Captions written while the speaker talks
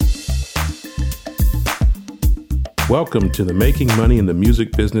Welcome to the Making Money in the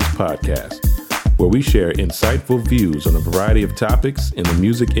Music Business podcast, where we share insightful views on a variety of topics in the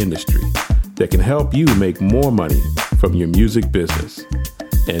music industry that can help you make more money from your music business.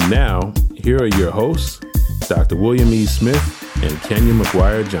 And now, here are your hosts, Dr. William E. Smith and Kenya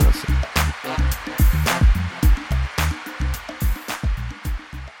McGuire Johnson.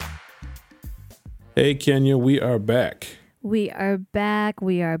 Hey, Kenya, we are back. We are back,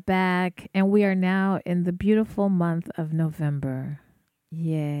 and we are now in the beautiful month of November.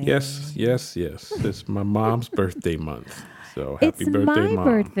 Yay. Yes. It's my mom's birthday month. So happy birthday, Mom. It's my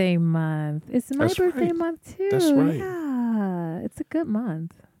birthday month. It's my birthday right. month, too. That's right. Yeah, it's a good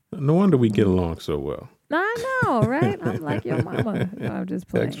month. No wonder we get along so well. I know, right? I'm like your mama. No, I'm just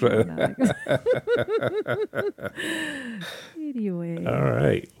playing. That's right. Anyway. All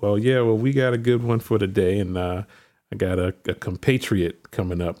right. Well, we got a good one for today, and I got a compatriot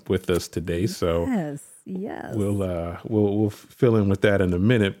coming up with us today. So yes. We'll fill in with that in a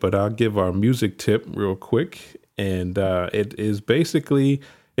minute, but I'll give our music tip real quick, and it is basically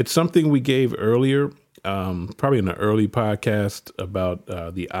it's something we gave earlier, probably in an early podcast about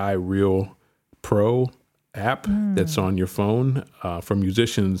the iReal Pro app that's on your phone for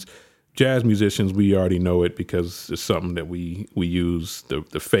musicians. Jazz musicians, we already know it because it's something that we use,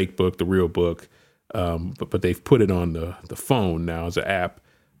 the fake book, the real book, but they've put it on the phone now as an app.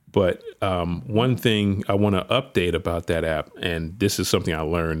 But one thing I want to update about that app, and this is something I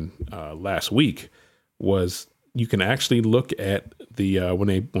learned last week, was you can actually look at the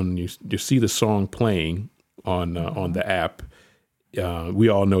when you see the song playing on the app. We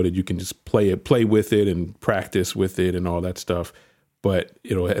all know that you can just play with it and practice with it and all that stuff. But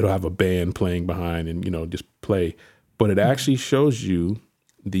it'll have a band playing behind and, just play. But it actually shows you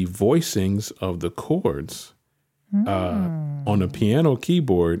the voicings of the chords on a piano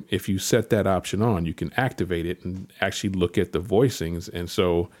keyboard. If you set that option on, you can activate it and actually look at the voicings. And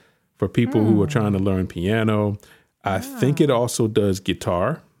so for people who are trying to learn piano, I think it also does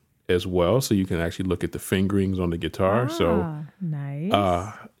guitar as well. So you can actually look at the fingerings on the guitar. So nice.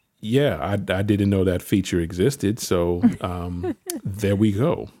 I didn't know that feature existed, so there we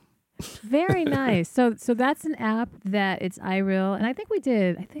go. Very nice. So that's an app that it's iReal, and I think we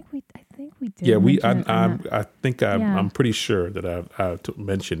did. Yeah, I'm pretty sure that I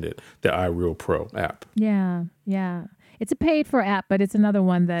mentioned it, the iReal Pro app. Yeah. It's a paid for app, but it's another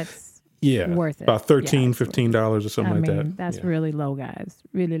one that's worth it. About $13, $15 or something like that. That's really low, guys.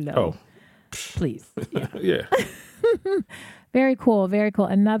 Really low. Oh, please. Yeah. Very cool. Very cool.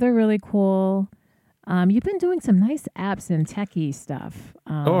 Another really cool. You've been doing some nice apps and techie stuff.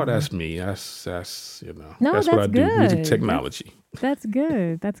 That's me. That's that's that's what I good. do. Music technology. That's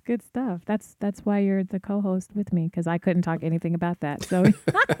good. That's good stuff. That's why you're the co-host with me, because I couldn't talk anything about that. So,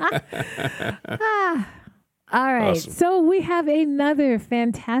 all right. Awesome. So we have another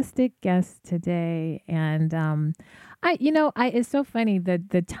fantastic guest today, and it's so funny that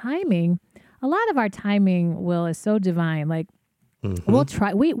the timing. A lot of our timing, Will, is so divine. Like, we'll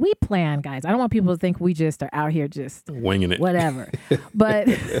try. We plan, guys. I don't want people to think we just are out here just winging it, whatever. But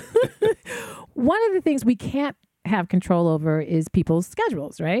one of the things we can't have control over is people's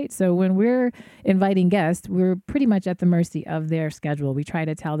schedules, right? So when we're inviting guests, we're pretty much at the mercy of their schedule. We try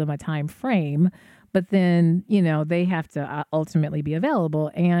to tell them a time frame, but then, they have to ultimately be available.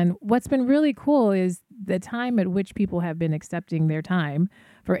 And what's been really cool is the time at which people have been accepting their time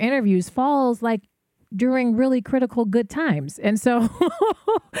for interviews falls like during really critical good times. And so,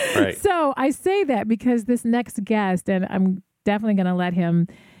 right. So I say that because this next guest, and I'm definitely going to let him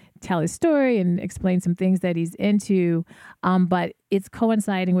tell his story and explain some things that he's into, but it's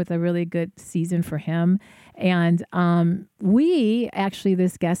coinciding with a really good season for him. And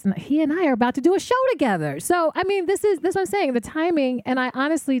this guest, he and I are about to do a show together. So, this is what I'm saying, the timing, and I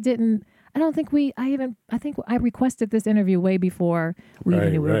honestly didn't, I think I requested this interview way before we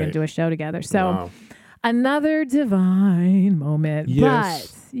even knew we were going to do a show together. So Another divine moment.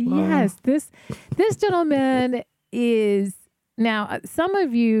 Yes. But yes, this gentleman is now, some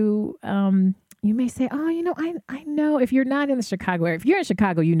of you, you may say, I know if you're not in the Chicago area, if you're in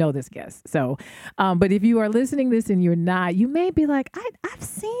Chicago, you know this guest. So, but if you are listening to this and you're not, you may be like, I've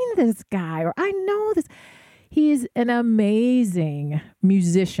seen this guy, or I know this. He's an amazing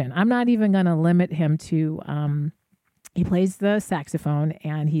musician. I'm not even going to limit him to, he plays the saxophone,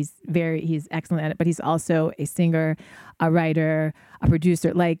 and he's excellent at it, but he's also a singer, a writer, a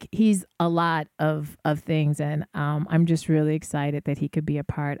producer. Like, he's a lot of things. And I'm just really excited that he could be a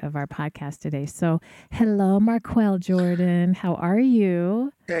part of our podcast today. So hello, Marquel Jordan. How are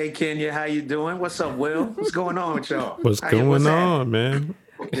you? Hey, Kenya, how you doing? What's up, Will? What's going on with y'all? What's going on, man?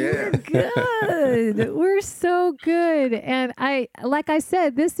 Yeah. Good. We're so good. And like I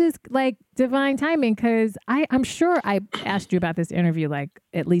said, this is like divine timing because I'm sure I asked you about this interview like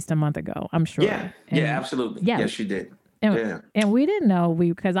at least a month ago. I'm sure. Yeah. Yeah, absolutely. Yeah. Yes, you did. And, Yeah. and we didn't know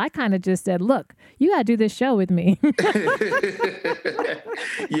because I kind of just said, look, you got to do this show with me.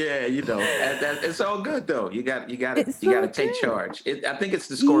 Yeah, it's all good though. You got to take charge. I think it's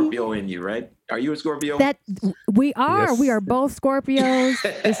the Scorpio in you, right? Are you a Scorpio? That we are. Yes. We are both Scorpios.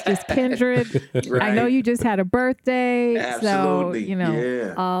 It's just kindred. Right. I know you just had a birthday. Absolutely.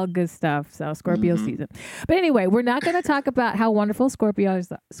 So, all good stuff. So Scorpio season. But anyway, we're not going to talk about how wonderful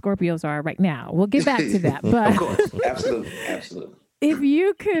Scorpios are right now. We'll get back to that. But Of course. Absolutely. if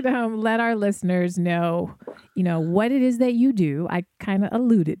you could let our listeners know, what it is that you do. I kind of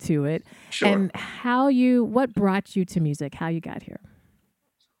alluded to it. Sure. And what brought you to music, how you got here.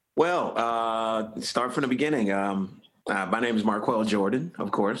 Well, start from the beginning. My name is Marquel Jordan,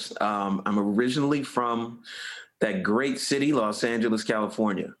 of course. I'm originally from that great city, Los Angeles,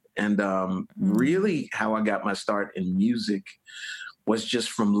 California. And really how I got my start in music was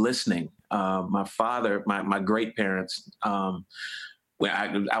just from listening. My father, my great parents, when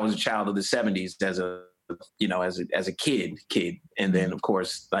I was a child of the 70s as a kid, and then of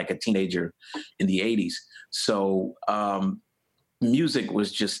course like a teenager in the 80s. So music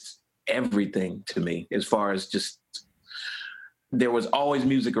was just everything to me as far as just there was always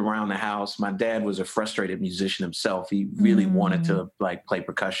music around the house. My dad was a frustrated musician himself. He really wanted to like play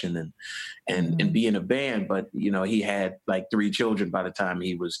percussion and be in a band, but he had like 3 children by the time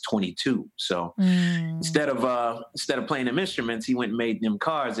he was 22. So instead of playing them instruments, he went and made them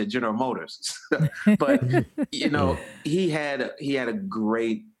cars at General Motors. But he had a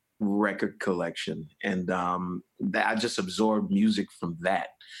great record collection, and I just absorbed music from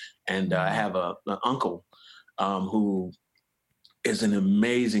that. And I have an uncle who is an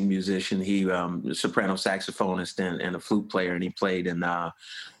amazing musician. He soprano saxophonist and a flute player, and he played in that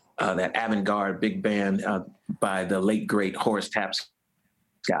avant-garde big band by the late great Horace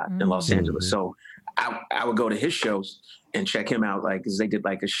Tapscott in Los Angeles. So I would go to his shows and check him out, like, because they did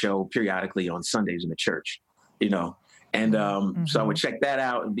like a show periodically on Sundays in the church, And so I would check that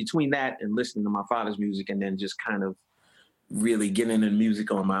out, and between that and listening to my father's music, and then just kind of really getting into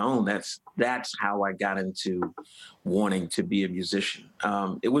music on my own, that's how I got into wanting to be a musician.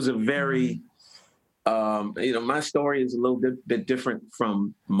 It was a very, my story is a little bit different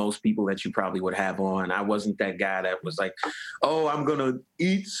from most people that you probably would have on. I wasn't that guy that was like, oh, I'm going to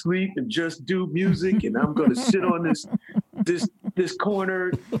eat, sleep, and just do music, and I'm going to sit on this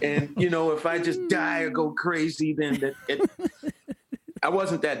corner, and, if I just die or go crazy, then I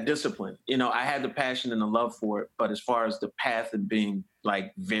wasn't that disciplined. I had the passion and the love for it, but as far as the path and being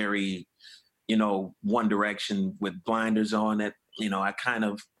like very, one direction with blinders on it,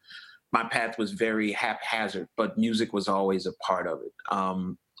 my path was very haphazard, but music was always a part of it.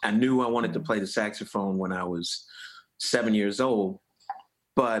 I knew I wanted to play the saxophone when I was 7 years old,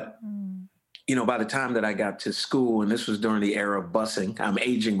 but by the time that I got to school, and this was during the era of busing, I'm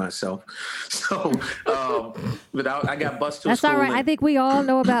aging myself. So, but I got bused to That's school. all right. I think we all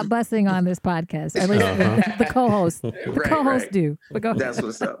know about busing on this podcast. At least the co-hosts. The co-hosts do. But go ahead. That's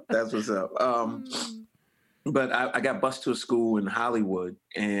what's up. But I got bused to a school in Hollywood,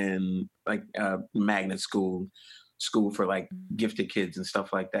 and like magnet school for like gifted kids and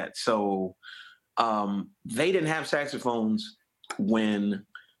stuff like that. So they didn't have saxophones when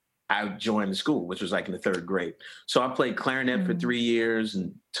I joined the school, which was like in the 3rd grade. So I played clarinet for 3 years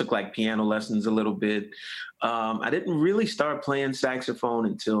and took like piano lessons a little bit. I didn't really start playing saxophone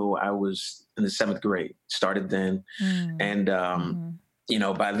until I was in the 7th grade. Started then. And,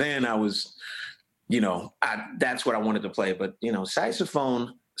 by then I was, that's what I wanted to play. But,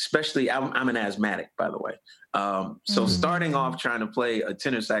 saxophone, especially, I'm an asthmatic, by the way. So starting off trying to play a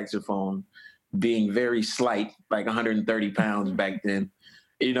tenor saxophone, being very slight, like 130 pounds back then,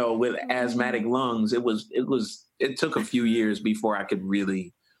 with asthmatic lungs, it took a few years before I could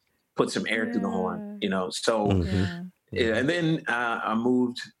really put some air through the horn, So, and then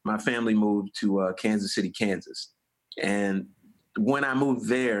my family moved to Kansas City, Kansas. And when I moved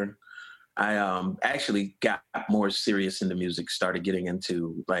there, I actually got more serious into music, started getting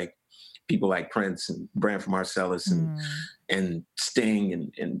into like people like Prince and Branford Marsalis and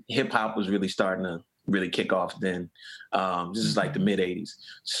Sting, and hip hop was really starting to really kick off then. This is like the mid 80s.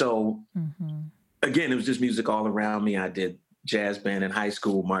 So again, it was just music all around me. I did jazz band in high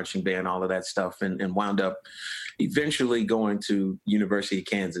school, marching band, all of that stuff, and wound up eventually going to University of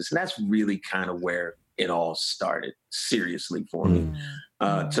Kansas. And that's really kind of where it all started seriously for me.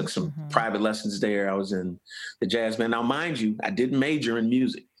 Took some private lessons there. I was in the jazz band. Now, mind you, I didn't major in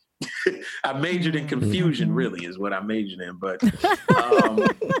music. I majored in confusion, really, is what I majored in.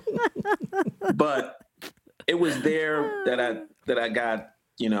 But it was there that I got,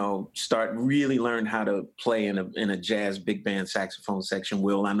 start really learn how to play in a jazz big band saxophone section.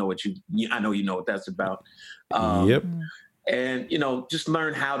 Will, I know I know you know what that's about. Yep. And just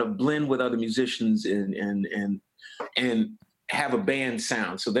learn how to blend with other musicians and have a band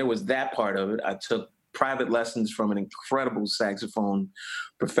sound. So there was that part of it. I took private lessons from an incredible saxophone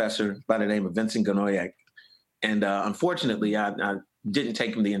professor by the name of Vincent Ganoyak. And unfortunately, I didn't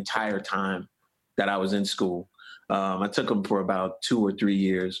take him the entire time that I was in school. I took him for about 2 or 3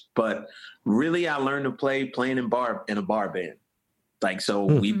 years, but really I learned to play playing in a bar band.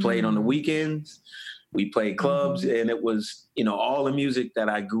 We played on the weekends, we played clubs, and it was, all the music that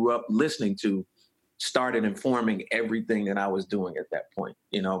I grew up listening to started informing everything that I was doing at that point,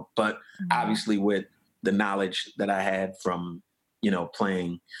 but obviously with the knowledge that I had from,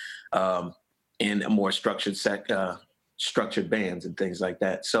 playing in a more structured bands and things like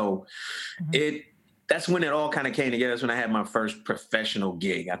that. So that's when it all kind of came together. That's when I had my first professional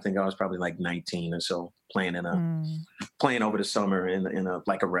gig. I think I was probably like 19 or so, playing over the summer in a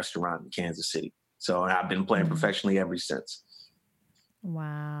restaurant in Kansas City. So I've been playing professionally ever since.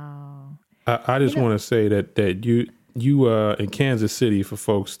 Wow. I just want to say that you in Kansas City, for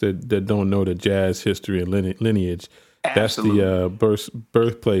folks that don't know the jazz history and lineage, Absolutely. That's the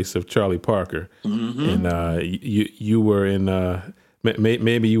birthplace of Charlie Parker. And you were in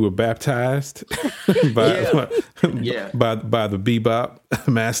maybe you were baptized by the bebop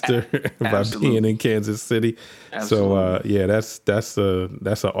master by being in Kansas City. Absolutely. So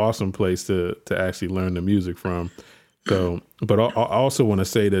that's an awesome place to actually learn the music from. So, but I also want to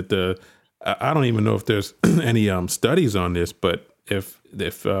say that I don't even know if there's any studies on this, but if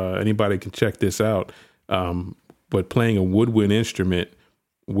anybody can check this out, but playing a woodwind instrument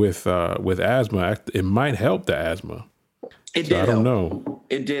with asthma, it might help the asthma. It did. I don't know.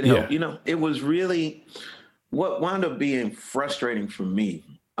 It did help. It was really what wound up being frustrating for me.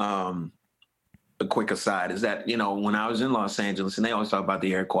 A quick aside is that, when I was in Los Angeles, and they always talk about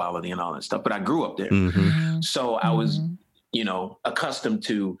the air quality and all that stuff, but I grew up there. So I was, accustomed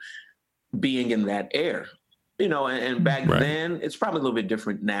to being in that air, and back then, it's probably a little bit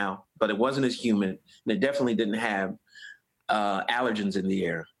different now, but it wasn't as humid, and it definitely didn't have allergens in the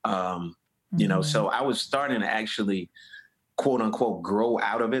air. So I was starting to actually, quote unquote, grow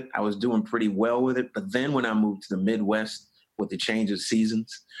out of it. I was doing pretty well with it. But then when I moved to the Midwest with the change of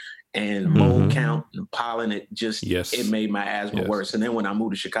seasons and mold count and pollen, it made my asthma worse. And then when I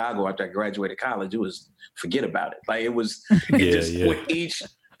moved to Chicago after I graduated college, it was forget about it. Like it was with each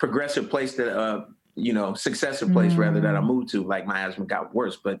progressive place that, successive place rather that I moved to, like my asthma got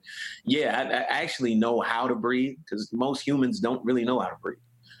worse. But I actually know how to breathe because most humans don't really know how to breathe.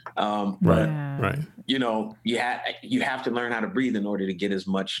 Right. You have to learn how to breathe in order to get as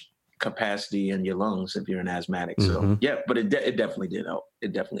much capacity in your lungs if you're an asthmatic. So but it definitely did help.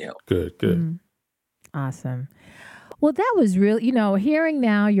 It definitely helped. Good. Awesome. Well, that was really, hearing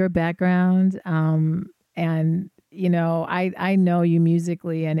now your background, and I know you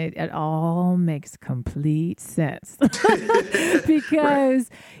musically, and it all makes complete sense because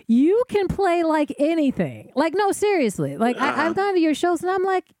you can play like anything. Like, no, seriously. Like I've gone to your shows and I'm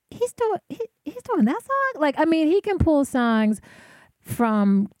like, he's doing that song. Like, I mean, he can pull songs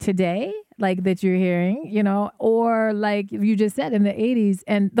from today, like that you're hearing, or like you just said in the 80s,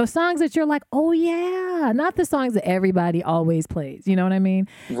 and those songs that you're like, oh yeah, not the songs that everybody always plays. You know what I mean?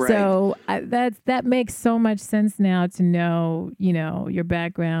 Right. So that makes so much sense now to know, your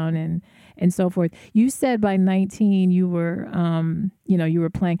background and so forth. You said by 19 you were, you were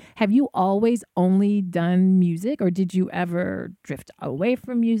playing. Have you always only done music, or did you ever drift away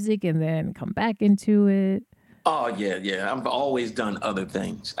from music and then come back into it? Oh, yeah. I've always done other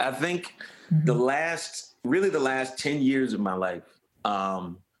things. I think the last 10 years of my life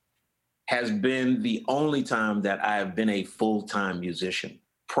has been the only time that I have been a full-time musician.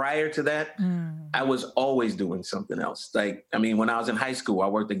 Prior to that, I was always doing something else. Like, I mean, when I was in high school, I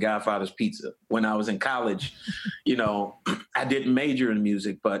worked at Godfather's Pizza. When I was in college, I didn't major in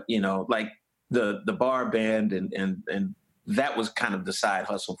music, but, like the bar band and that was kind of the side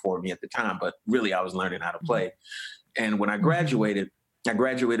hustle for me at the time, but really I was learning how to play. And when I graduated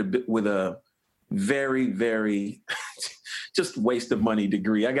with a very, very just waste of money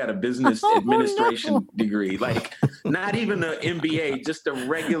degree. I got a business administration degree, like not even an MBA, just a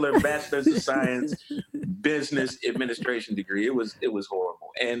regular bachelor's of science business administration degree. It was horrible.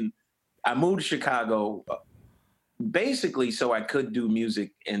 And I moved to Chicago basically so I could do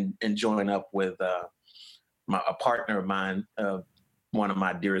music and join up with a partner of mine, one of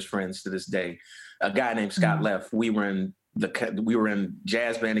my dearest friends to this day, a guy named Scott Leff. We were in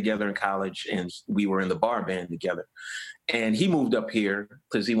jazz band together in college, and we were in the bar band together. And he moved up here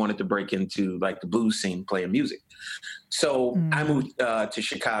because he wanted to break into like the blues scene, playing music. So I moved to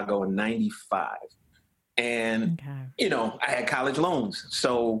Chicago in '95. And, you know, I had college loans.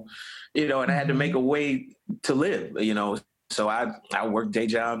 So, you know, and I had to make a way to live, you know. So I worked day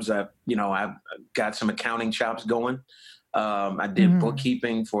jobs. I got some accounting chops going. I did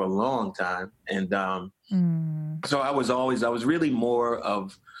bookkeeping for a long time. And so I was really more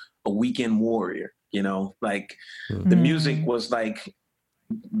of a weekend warrior, you know, like the music was like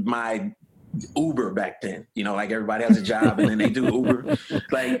my Uber back then, you know, like everybody has a job and then they do Uber.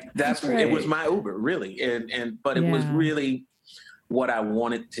 Like that's right. It was my Uber really. But it was really what I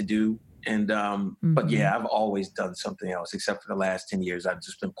wanted to do. And but yeah, I've always done something else except for the last 10 years. I've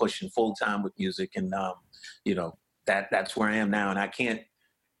just been pushing full time with music, and you know, that's where I am now. And I can't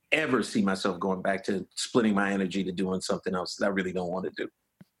ever see myself going back to splitting my energy to doing something else that I really don't want to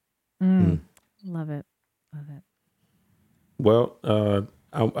do. Love it. Love it. Well,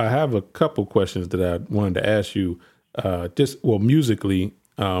 I have a couple questions that I wanted to ask you. Musically,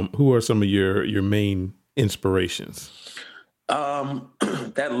 who are some of your main inspirations?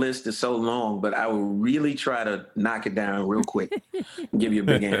 That list is so long, but I will really try to knock it down real quick. Give you a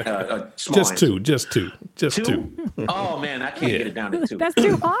big, small answer. Just two. Oh man, I can't get it down to two. That's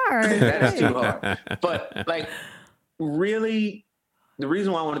too hard. That is too hard. But like, really, the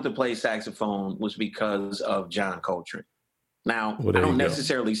reason why I wanted to play saxophone was because of John Coltrane. Now, I don't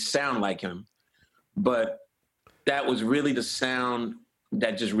necessarily sound like him, but that was really the sound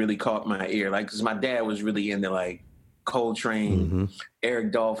that just really caught my ear. Like, because my dad was really into like Coltrane,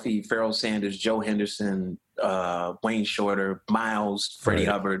 Eric Dolphy, Pharoah Sanders, Joe Henderson, Wayne Shorter, Miles, Freddie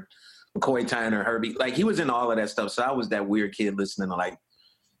Hubbard, McCoy Tyner, Herbie. Like, he was into all of that stuff. So I was that weird kid listening to like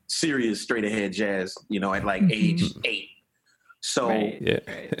serious straight ahead jazz, you know, at like age 8. So,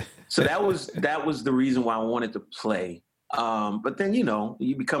 so that was the reason why I wanted to play. But then, you know,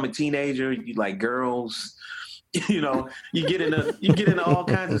 you become a teenager, you like girls, you know, you get into all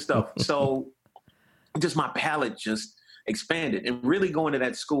kinds of stuff. So just my palette just expanded, and really going to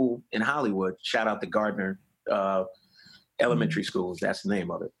that school in Hollywood, shout out to Gardner Elementary Schools, that's the name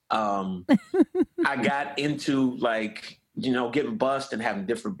of it. I got into like, you know, getting bused and having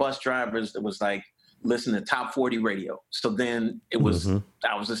different bus drivers that was like, listen to top 40 radio. So then it was,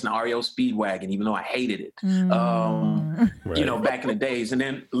 I was listening to REO Speedwagon, even though I hated it, you know, back in the days. And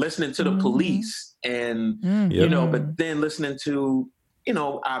then listening to the Police and, you know, but then listening to, you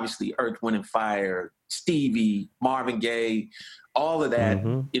know, obviously Earth, Wind and Fire, Stevie, Marvin Gaye, all of that,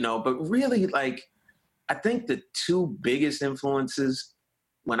 you know, but really like, I think the two biggest influences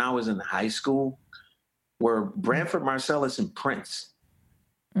when I was in high school were Branford Marsalis and Prince.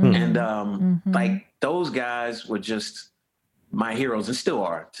 And like those guys were just my heroes and still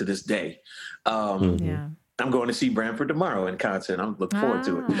are to this day. I'm going to see Branford tomorrow in concert. I'm looking forward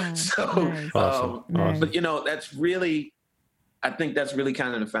to it. So, nice. Awesome. But you know, that's really, I think that's really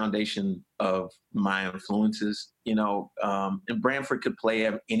kind of the foundation of my influences, you know, and Branford could play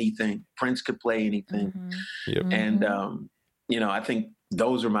anything. Prince could play anything. And, you know, I think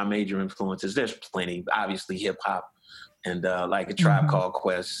those are my major influences. There's plenty, obviously hip hop. And like A Tribe Called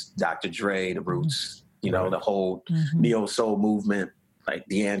Quest, Dr. Dre, The Roots, you know, the whole neo soul movement, like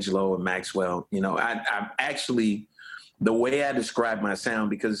D'Angelo and Maxwell. You know, I actually, the way I describe my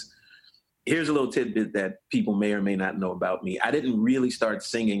sound, because here's a little tidbit that people may or may not know about me. I didn't really start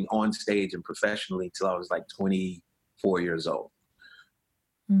singing on stage and professionally till I was like 24 years old.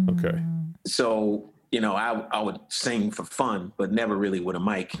 Okay. So, you know, I would sing for fun, but never really with a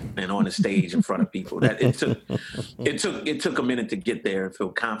mic and on a stage in front of people. That it took a minute to get there and feel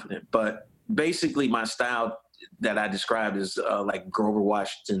confident. But basically, my style that I described is like Grover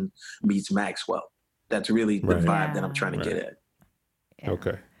Washington meets Maxwell. That's really the vibe that I'm trying to get at.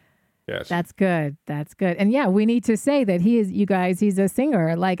 Okay. Yes. That's good. That's good. And yeah, we need to say that he is, you guys, he's a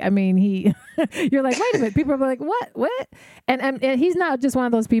singer. Like, I mean, you're like, wait a minute. People are like, what? And he's not just one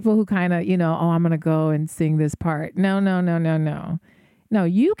of those people who kind of, you know, oh, I'm going to go and sing this part. No. No,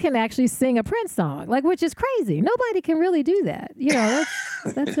 you can actually sing a Prince song, like, which is crazy. Nobody can really do that. You know,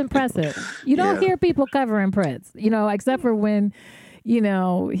 that's impressive. You don't hear people covering Prince, you know, except for when, you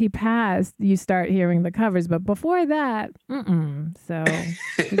know, he passed, you start hearing the covers. But before that, so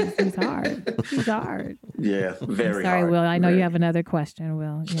he's hard. He's hard. Yeah, very hard. Sorry, Will. I know you have another question,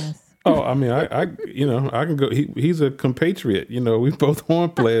 Will. Yes. Oh, I mean, I can go. He's a compatriot. We both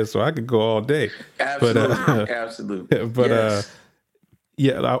horn players, so I could go all day. Absolutely, absolutely. But Yes.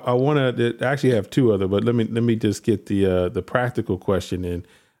 yeah, I want to actually have two other, but let me just get the practical question in.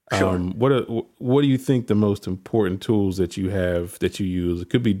 Sure. What do you think the most important tools that you have that you use? It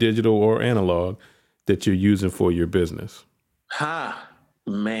could be digital or analog that you're using for your business.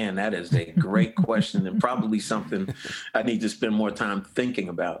 Man, that is a great question and probably something I need to spend more time thinking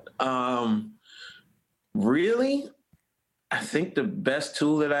about. Really, I think the best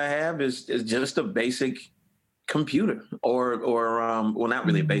tool that I have is just a basic computer, or well, not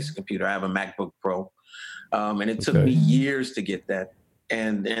really a basic computer. I have a MacBook Pro, and it took me Okay. years to get that.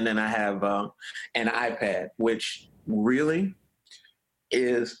 And then I have an iPad, which really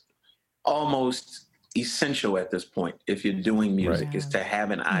is almost essential at this point if you're doing music, Right. is to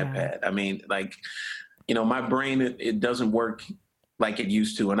have an Yeah. iPad. I mean, like, my brain, it doesn't work like it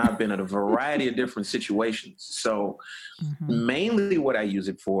used to, and I've been in a variety of different situations. So Mhm. mainly what I use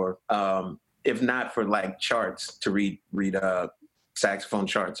it for, if not for like charts to read saxophone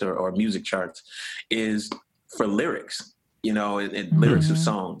charts or music charts, is for lyrics, lyrics of Mhm.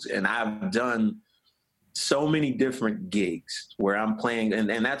 songs. And I've done so many different gigs where I'm playing,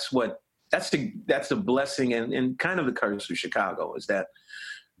 and that's the blessing and kind of the curse of Chicago, is that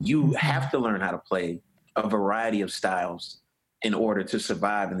you have to learn how to play a variety of styles in order to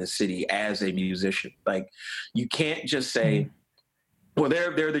survive in the city as a musician. Like, you can't just say, well,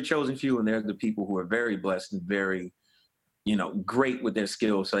 they're the chosen few, and they're the people who are very blessed and very, great with their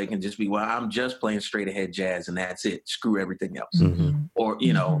skills. So they can just be, well, I'm just playing straight ahead jazz and that's it. Screw everything else. Mm-hmm. Or,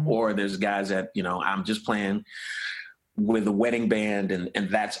 or there's guys that, I'm just playing with a wedding band and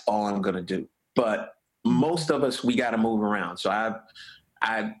that's all I'm going to do. But most of us, we got to move around. So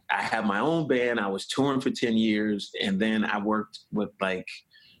I have my own band. I was touring for 10 years. And then I worked with I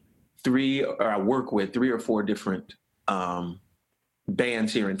work with 3 or 4 different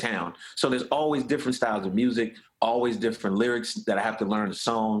bands here in town. So there's always different styles of music, always different lyrics that I have to learn the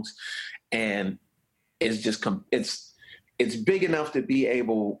songs. And it's just, it's big enough to be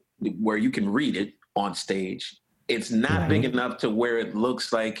able where you can read it on stage. It's not big enough to where it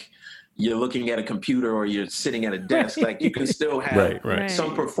looks like you're looking at a computer or you're sitting at a desk. Right. Like, you can still have Right.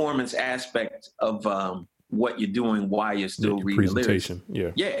 some performance aspect of what you're doing while you're still Your reading the lyrics.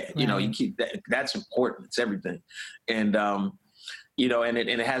 presentation. Yeah, you keep that. That's important. It's everything. And and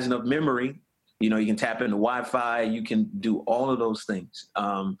it has enough memory. You can tap into Wi-Fi. You can do all of those things.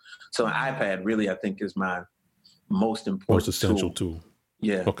 So an iPad really, I think, is my most important, Most essential tool.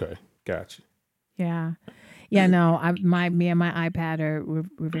 Yeah. Okay, gotcha. Yeah. Yeah, no, me and my iPad we're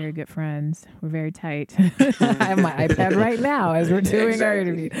very good friends. We're very tight. I have my iPad right now as we're doing our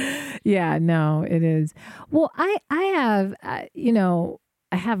interview. Yeah, no, it is. Well, I have I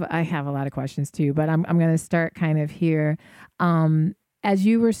have a lot of questions too, but I'm going to start kind of here. As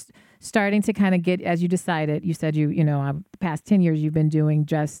you were starting to kind of as you decided, you said the past 10 years you've been doing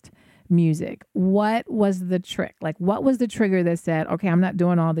just music. What was the trick? Like, what was the trigger that said, okay, I'm not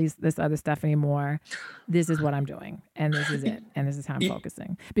doing all this other stuff anymore. This is what I'm doing. And this is it. And this is how I'm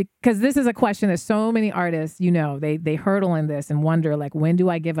focusing. Because this is a question that so many artists, they hurdle in this and wonder, like, when do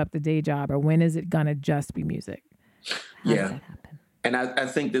I give up the day job, or when is it going to just be music? How does that happen? And I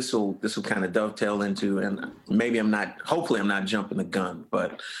think this will kind of dovetail into, and hopefully I'm not jumping the gun,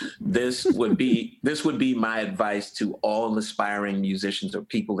 but this would be my advice to all aspiring musicians or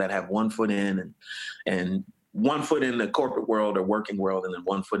people that have one foot in and one foot in the corporate world or working world, and then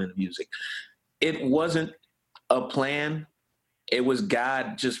one foot in the music. It wasn't a plan. It was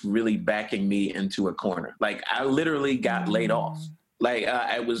God just really backing me into a corner. Like, I literally got laid off. Like,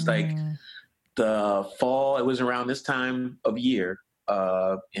 it was like the fall. It was around this time of year.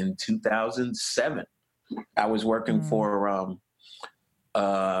 In 2007, I was working for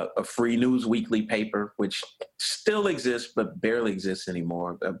a free news weekly paper, which still exists but barely exists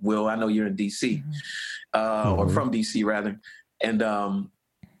anymore. Will, I know you're in DC, or from DC rather, and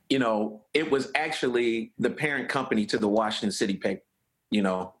it was actually the parent company to the Washington City paper.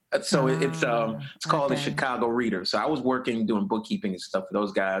 So it's called the Chicago Reader. So I was working doing bookkeeping and stuff for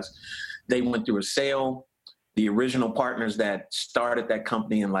those guys. They went through a sale. The original partners that started that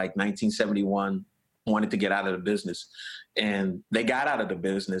company in like 1971 wanted to get out of the business, and they got out of the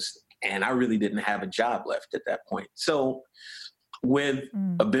business, and I really didn't have a job left at that point. So with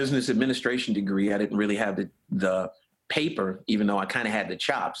a business administration degree, I didn't really have the paper, even though I kind of had the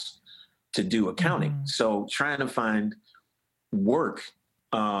chops to do accounting. So trying to find work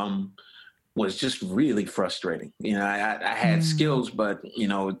was just really frustrating. I had skills, but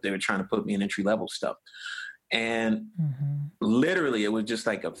they were trying to put me in entry level stuff. And literally, it was just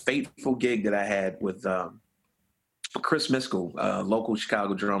like a fateful gig that I had with Chris Miskell, local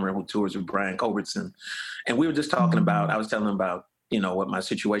Chicago drummer who tours with Brian Culbertson. And we were just talking about, I was telling him about, what my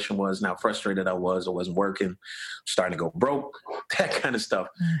situation was and how frustrated I wasn't working, starting to go broke, that kind of stuff.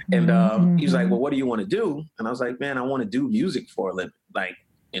 And he was like, well, what do you want to do? And I was like, man, I want to do music for a living. Like,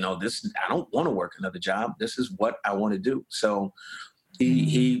 I don't want to work another job. This is what I want to do. So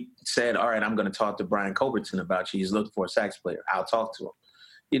he said, all right, I'm going to talk to Brian Culbertson about you. He's looking for a sax player. I'll talk to him.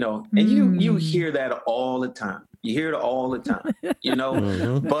 And you hear that all the time. You hear it all the time,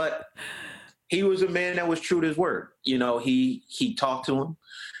 but he was a man that was true to his word. He talked to him,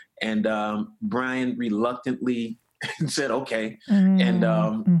 and Brian reluctantly said, okay. And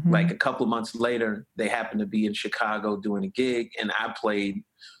like a couple of months later, they happened to be in Chicago doing a gig, and I played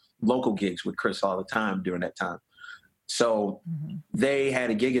local gigs with Chris all the time during that time. So they had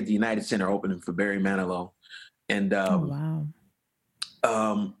a gig at the United Center opening for Barry Manilow. And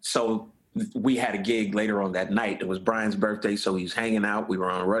so we had a gig later on that night. It was Brian's birthday, so he's hanging out. We were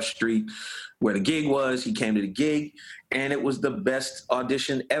on Rush Street where the gig was. He came to the gig, and it was the best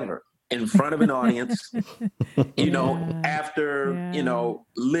audition ever in front of an audience. After,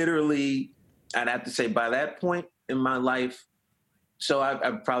 literally, I'd have to say by that point in my life, so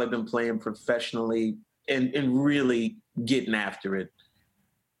I've probably been playing professionally and really getting after it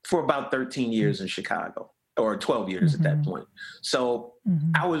for about 13 years in Chicago, or 12 years at that point. So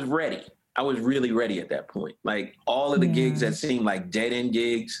I was ready. I was really ready at that point. Like all of the gigs that seem like dead end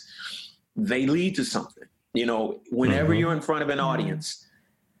gigs, they lead to something. Whenever you're in front of an audience,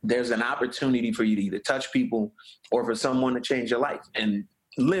 there's an opportunity for you to either touch people or for someone to change your life. And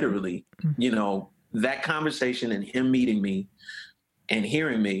literally, that conversation and him meeting me and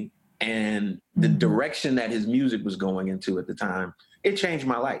hearing me and the direction that his music was going into at the time, it changed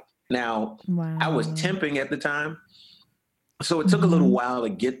my life. Now, I was temping at the time, so it took a little while to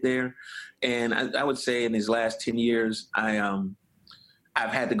get there. And I would say in these last 10 years, I've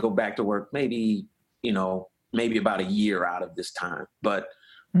had to go back to work maybe about a year out of this time. But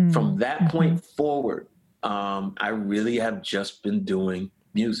from that point forward, I really have just been doing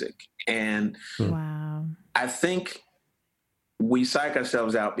music. And I think we psych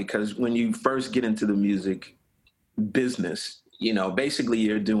ourselves out because when you first get into the music business, basically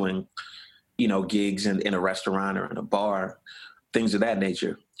you're doing, gigs in a restaurant or in a bar, things of that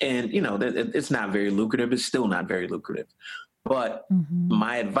nature. And, it's not very lucrative. It's still not very lucrative. But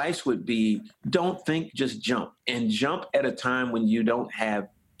my advice would be, don't think, just jump. And jump at a time when you don't have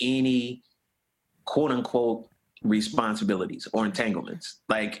any quote unquote responsibilities or entanglements.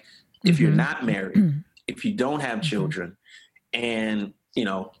 Like if you're not married, if you don't have children, and,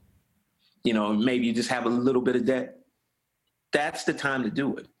 maybe you just have a little bit of debt, that's the time to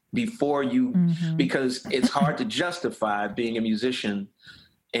do it before you, because it's hard to justify being a musician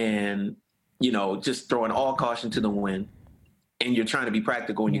and, just throwing all caution to the wind, and you're trying to be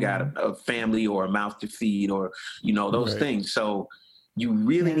practical and you got a family or a mouth to feed or, those things. So you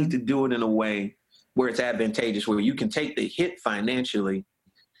really need to do it in a way where it's advantageous, where you can take the hit financially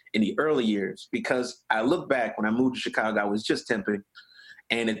in the early years. Because I look back when I moved to Chicago, I was just temping,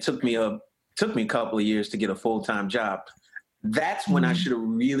 and it took me a couple of years to get a full-time job. That's when I should have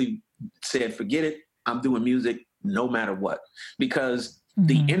really said, forget it. I'm doing music no matter what, because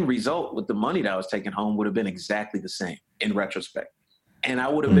the end result with the money that I was taking home would have been exactly the same in retrospect. And I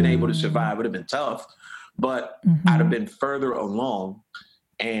would have been able to survive. It would have been tough, but I'd have been further along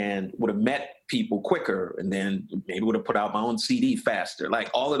and would have met people quicker, and then maybe would have put out my own CD faster. Like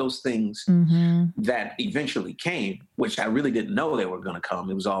all of those things that eventually came, which I really didn't know they were going to come.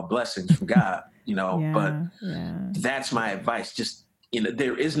 It was all blessings from God, but that's my advice. Just,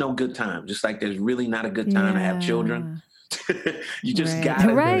 there is no good time. Just like there's really not a good time to have children. You just gotta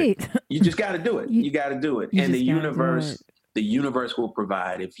do it. You just gotta do it. You gotta do it. And the universe will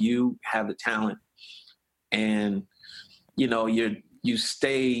provide if you have the talent and,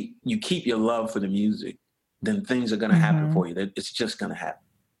 you keep your love for the music, then things are going to happen for you. It's just going to happen.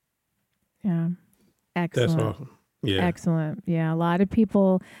 Yeah. Excellent. That's awesome. Yeah. Excellent. Yeah. A lot of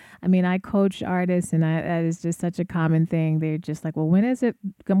people, I coach artists, and that is just such a common thing. They're just like, well,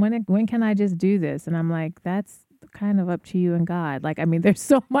 when can I just do this? And I'm like, that's kind of up to you and God. Like, there's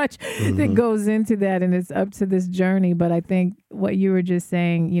so much that goes into that, and it's up to this journey. But I think what you were just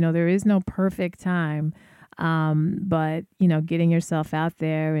saying, there is no perfect time. But, getting yourself out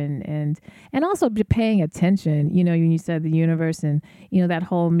there and also paying attention, when you said the universe and, that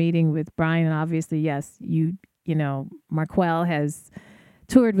whole meeting with Brian, and obviously, yes, Marquel has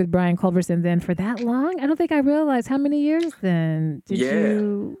toured with Brian Culbertson then for that long? I don't think I realized how many years then. Did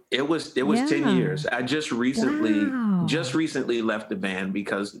you? It was 10 years. I just recently left the band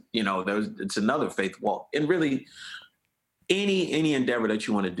because, it's another faith walk. And really any endeavor that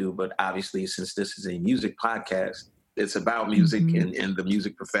you want to do, but obviously since this is a music podcast, it's about music and the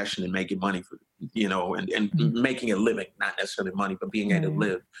music profession and making money for, and making a living, not necessarily money, but being able to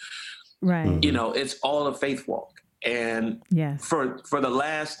live. Right. It's all a faith walk. And for the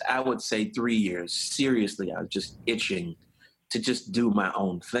last, I would say 3 years, seriously, I was just itching to just do my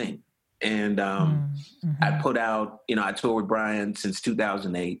own thing. And I put out, I toured with Brian since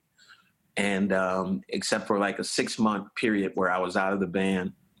 2008. And except for like a 6-month period where I was out of the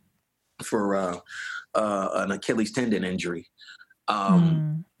band for an Achilles tendon injury,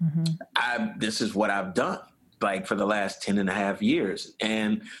 this is what I've done like for the last 10 and a half years.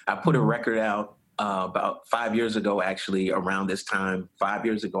 And I put a record out about 5 years ago, actually, around this time. 5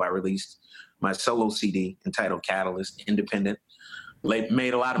 years ago, I released my solo CD entitled Catalyst, independent.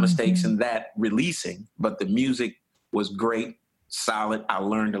 Made a lot of mistakes in that releasing, but the music was great, solid. I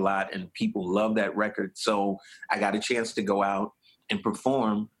learned a lot, and people love that record. So I got a chance to go out and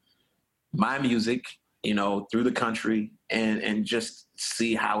perform my music, through the country and just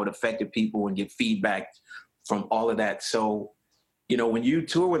see how it affected people and get feedback from all of that. So, when you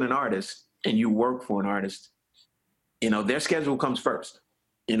tour with an artist and you work for an artist, their schedule comes first.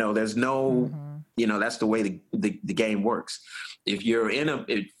 There's no, that's the way the game works. If you're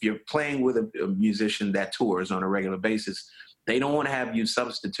playing with a musician that tours on a regular basis, they don't want to have you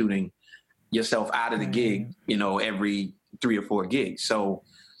substituting yourself out of the gig, every 3 or 4 gigs. So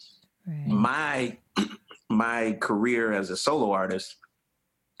my career as a solo artist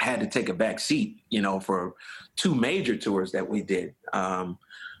had to take a back seat, for 2 major tours that we did.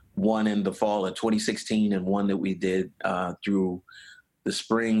 One in the fall of 2016 and one that we did through the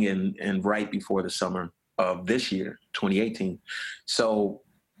spring and right before the summer of this year, 2018. So,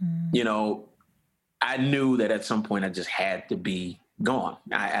 I knew that at some point I just had to be gone.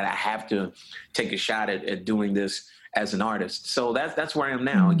 I have to take a shot at doing this as an artist. So that's where I am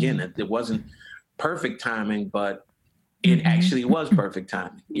now. Again, it wasn't perfect timing, but it actually was perfect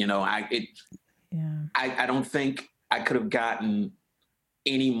timing. I don't think I could have gotten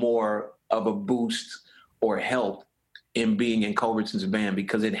any more of a boost or help in being in Culbertson's band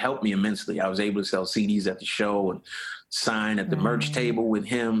because it helped me immensely. I was able to sell CDs at the show and sign at the merch table with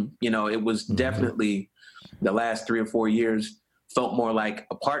him. It was definitely the last 3 or 4 years felt more like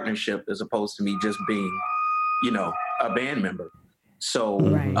a partnership as opposed to me just being, a band member. So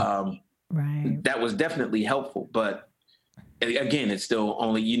that was definitely helpful. But again, it's still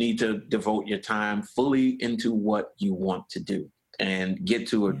only you need to devote your time fully into what you want to do and get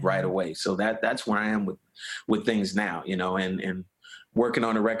to it right away. So that's where I am with things now, and working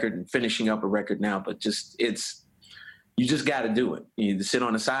on a record and finishing up a record now. But you just got to do it. You sit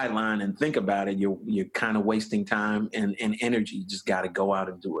on the sideline and think about it. You're kind of wasting time and energy. You just got to go out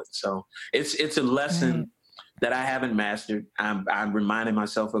and do it. So it's a lesson that I haven't mastered. I'm reminding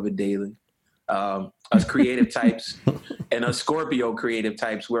myself of it daily. Us creative types and us Scorpio creative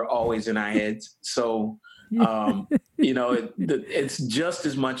types, we're always in our heads. So, it's just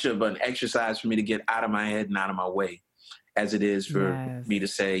as much of an exercise for me to get out of my head and out of my way as it is for me to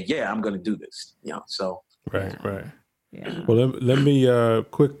say, I'm going to do this, so. Right. Yeah. Well, let me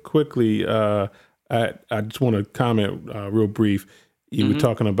quickly. I just want to comment real brief. You were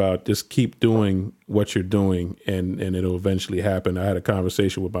talking about just keep doing what you're doing, and it'll eventually happen. I had a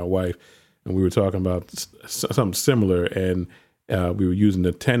conversation with my wife, and we were talking about something similar, and we were using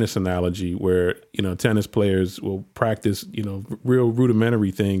the tennis analogy where tennis players will practice real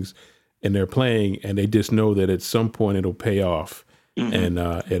rudimentary things, and they're playing, and they just know that at some point it'll pay off. And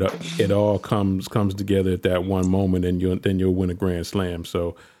it all comes together at that one moment, and then you'll win a Grand Slam.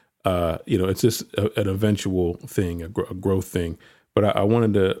 So, it's just an eventual thing, a growth thing. But I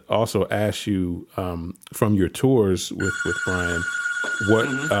wanted to also ask you from your tours with Brian, what?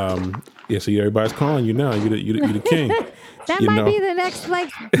 So everybody's calling you now. You're the king. That might be the next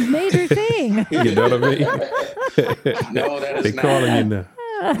major thing. You know what I mean? No, that is They're calling you now.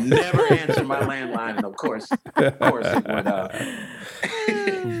 Never answer my landline, and of course it would.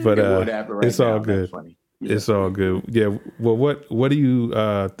 But it would happen right it's now. all good. Funny. It's all good. Yeah. Well, what do you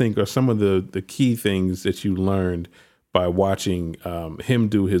think are some of the key things that you learned by watching him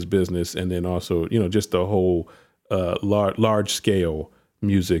do his business, and then also just the whole large scale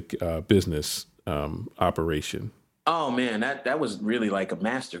music business operation? Oh man, that was really like a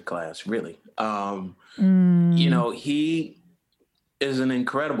master class. Really, he is an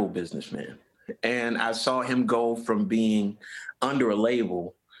incredible businessman. And I saw him go from being under a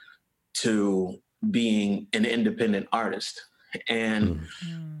label to being an independent artist. And,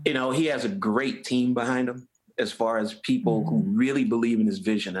 he has a great team behind him as far as people who really believe in his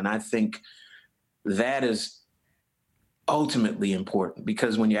vision. And I think that is ultimately important,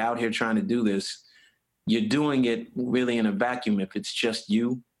 because when you're out here trying to do this, you're doing it really in a vacuum if it's just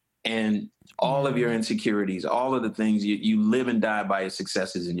you and all of your insecurities, all of the things you live and die by your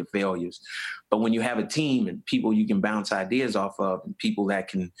successes and your failures. But when you have a team and people you can bounce ideas off of, and people that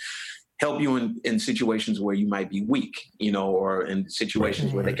can help you in situations where you might be weak, or in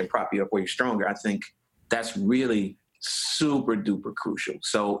situations where they can prop you up where you're stronger, I think that's really super duper crucial.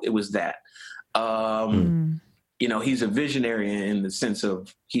 So it was that. He's a visionary in the sense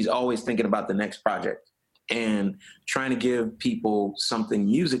of he's always thinking about the next project and trying to give people something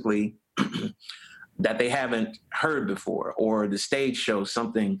musically that they haven't heard before, or the stage show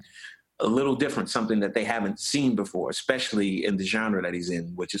something a little different, something that they haven't seen before, especially in the genre that he's in,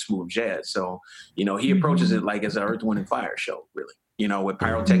 which is smooth jazz. So, he approaches it like as an Earth, Wind and Fire show, really, with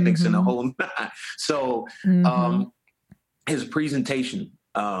pyrotechnics and the whole nine. So his presentation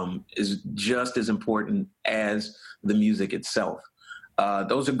is just as important as the music itself.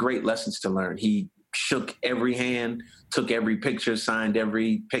 Those are great lessons to learn. He shook every hand, took every picture, signed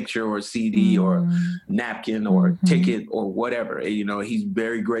every picture or CD or napkin or ticket or whatever. He's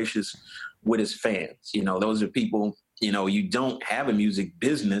very gracious with his fans. Those are people, you don't have a music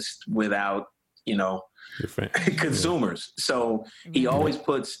business without, consumers. So he always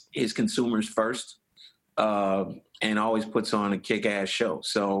puts his consumers first, and always puts on a kick-ass show.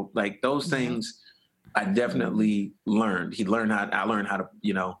 So like those things I definitely learned. I learned how to,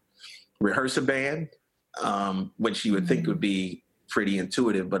 rehearse a band, which you would think would be pretty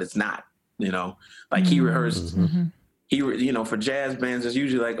intuitive, but it's not, like he rehearsed, for jazz bands, it's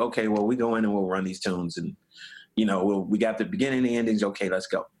usually like, okay, well, we go in and we'll run these tunes and, we got the beginning, the endings. Okay, let's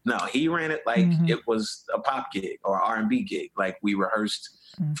go. No, he ran it like it was a pop gig or R&B gig. Like we rehearsed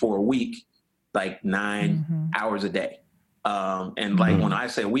for a week, like 9 hours a day. And like when I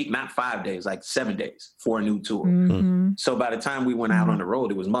say a week, not 5 days, like 7 days for a new tour. So by the time we went out on the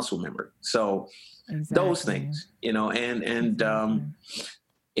road, it was muscle memory. So those things, and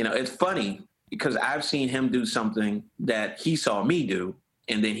it's funny because I've seen him do something that he saw me do,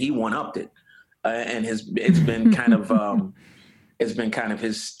 and then he one-upped it. And it's been kind of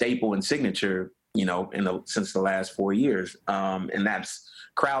his staple and signature, since the last 4 years. And that's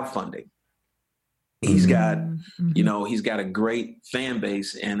crowdfunding. He's got, he's got a great fan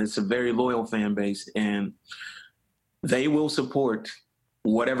base, and it's a very loyal fan base, and they will support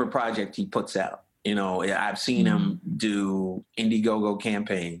whatever project he puts out. I've seen him do Indiegogo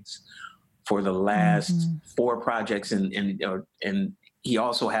campaigns for the last 4 projects, and he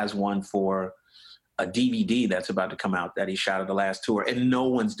also has one for a DVD that's about to come out that he shot at the last tour, and no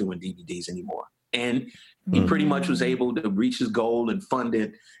one's doing DVDs anymore. And he pretty much was able to reach his goal and fund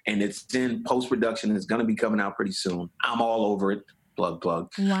it, and it's in post-production. It's going to be coming out pretty soon. I'm all over it. Plug.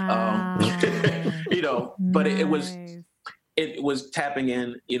 Wow. But it was tapping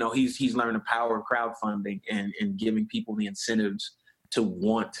in. He's learned the power of crowdfunding and giving people the incentives to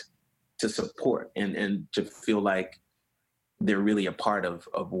want to support and to feel like they're really a part of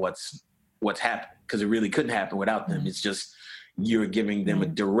what's happened, because it really couldn't happen without them. It's just you're giving them a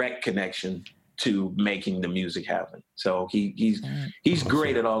direct connection to making the music happen. So he's awesome.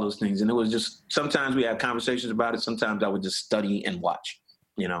 Great at all those things. And it was just, sometimes we have conversations about it. Sometimes I would just study and watch,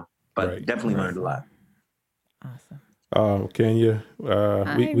 but definitely learned a lot. Awesome. Kenya,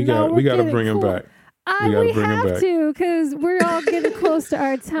 we got to bring him back. We have to, because we're all getting close to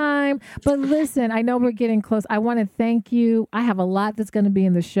our time. But listen, I know we're getting close. I want to thank you. I have a lot that's going to be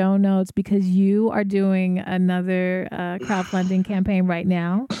in the show notes because you are doing another crowdfunding campaign right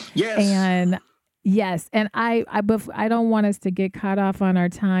now. Yes. And yes. And I don't want us to get caught off on our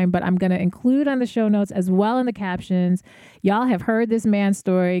time, but I'm going to include on the show notes as well in the captions. Y'all have heard this man's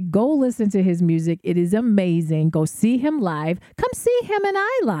story. Go listen to his music. It is amazing. Go see him live. Come see him and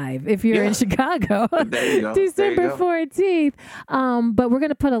I live if you're in Chicago. There you go. December 14th. But we're going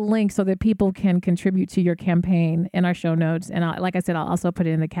to put a link so that people can contribute to your campaign in our show notes. And like I said, I'll also put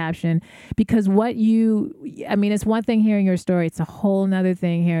it in the caption, because it's one thing hearing your story. It's a whole nother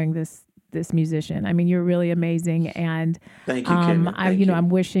thing hearing this musician. I mean, you're really amazing. And thank you, Kenya. I'm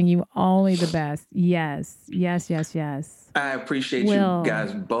wishing you only the best. Yes. I appreciate Will. you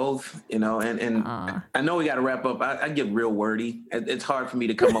guys both, and I know we got to wrap up. I get real wordy. It's hard for me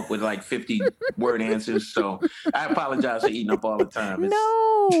to come up with like 50 word answers. So I apologize for eating up all the time.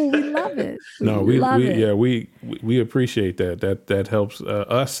 No, we love it. No, we appreciate that. That helps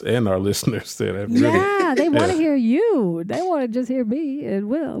us and our listeners. Yeah, they want to hear you. They want to just hear me and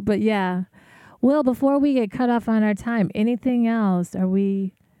Will. But yeah, Will, before we get cut off on our time, anything else?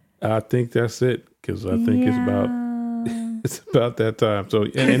 I think that's it, because I think it's about that time. So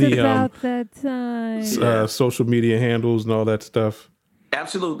any social media handles and all that stuff?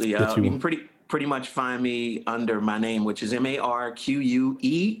 Absolutely. You can pretty much find me under my name, which is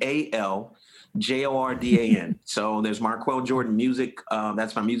MarquealJordan. So there's Marquel Jordan Music.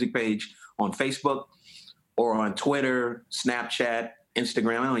 That's my music page on Facebook or on Twitter, Snapchat,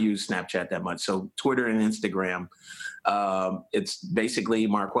 Instagram. I don't use Snapchat that much. So Twitter and Instagram. It's basically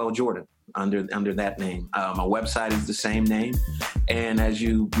Marquel Jordan under that name. My website is the same name. And as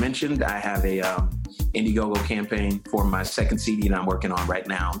you mentioned, I have a Indiegogo campaign for my second CD that I'm working on right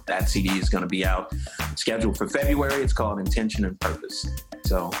now. That CD is going to be out, scheduled for February. It's called Intention and Purpose.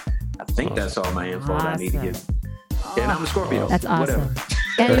 So I think that's all my info that I need to give. And I'm a Scorpio. That's awesome. Whatever.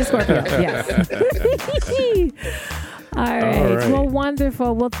 And you're Scorpio, yes. All right. Well,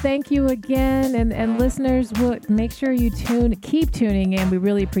 wonderful. Well, thank you again. And listeners, make sure you keep tuning in. We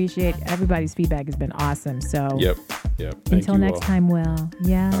really appreciate everybody's feedback. Has been awesome. So Yep. Until next time, Will.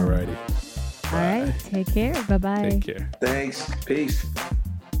 Yeah. All righty. All right. Take care. Bye-bye. Take care. Thanks. Peace.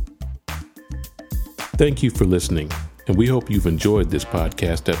 Thank you for listening, and we hope you've enjoyed this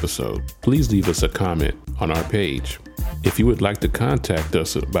podcast episode. Please leave us a comment on our page. If you would like to contact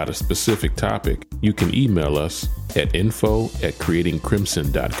us about a specific topic, you can email us at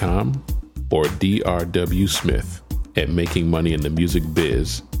info@creatingcrimson.com or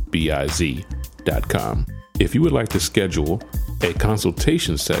drwsmith@makingmoneyinthemusicbiz.com. If you would like to schedule a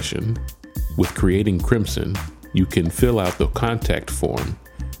consultation session with Creating Crimson, you can fill out the contact form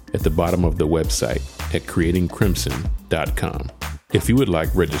at the bottom of the website at creatingcrimson.com. If you would like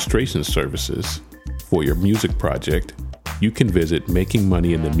registration services for your music project, you can visit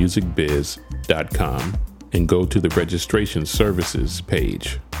makingmoneyinthemusicbiz.com and go to the registration services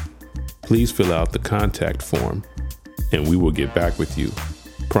page. Please fill out the contact form and we will get back with you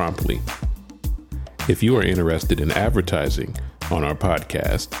promptly. If you are interested in advertising on our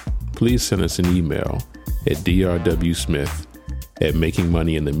podcast, please send us an email at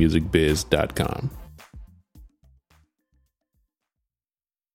drwsmith@makingmoneyinthemusicbiz.com.